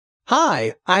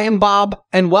Hi, I am Bob,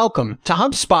 and welcome to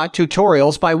HubSpot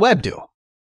Tutorials by Webdo.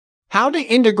 How to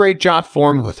integrate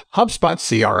Jotform with HubSpot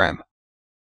CRM.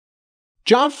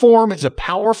 Jotform is a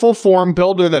powerful form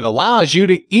builder that allows you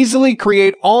to easily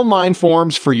create online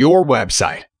forms for your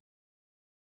website.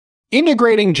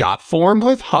 Integrating Jotform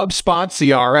with HubSpot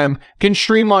CRM can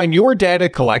streamline your data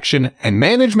collection and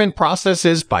management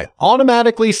processes by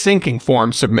automatically syncing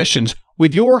form submissions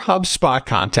with your HubSpot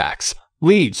contacts,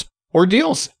 leads, or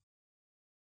deals.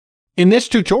 In this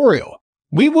tutorial,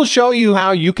 we will show you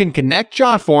how you can connect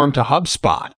Jotform to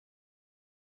HubSpot.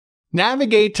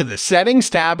 Navigate to the Settings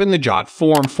tab in the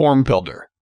Jotform form builder.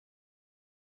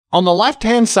 On the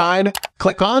left-hand side,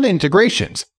 click on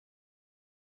Integrations.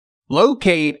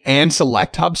 Locate and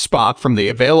select HubSpot from the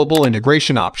available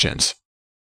integration options.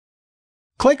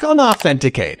 Click on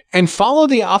Authenticate and follow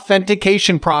the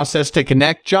authentication process to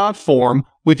connect Jotform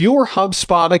with your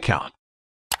HubSpot account.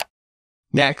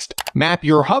 Next, map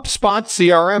your HubSpot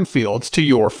CRM fields to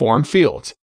your form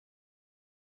fields.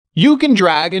 You can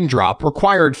drag and drop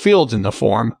required fields in the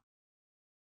form.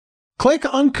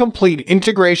 Click on Complete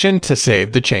Integration to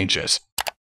save the changes.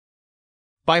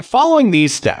 By following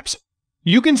these steps,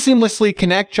 you can seamlessly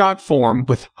connect Jotform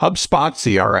with HubSpot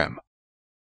CRM.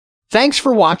 Thanks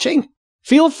for watching.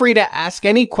 Feel free to ask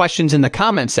any questions in the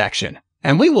comment section,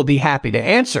 and we will be happy to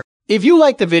answer. If you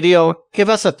like the video, give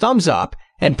us a thumbs up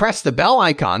and press the bell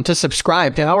icon to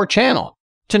subscribe to our channel.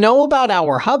 To know about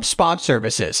our HubSpot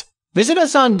services, visit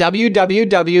us on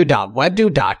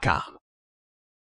www.webdo.com.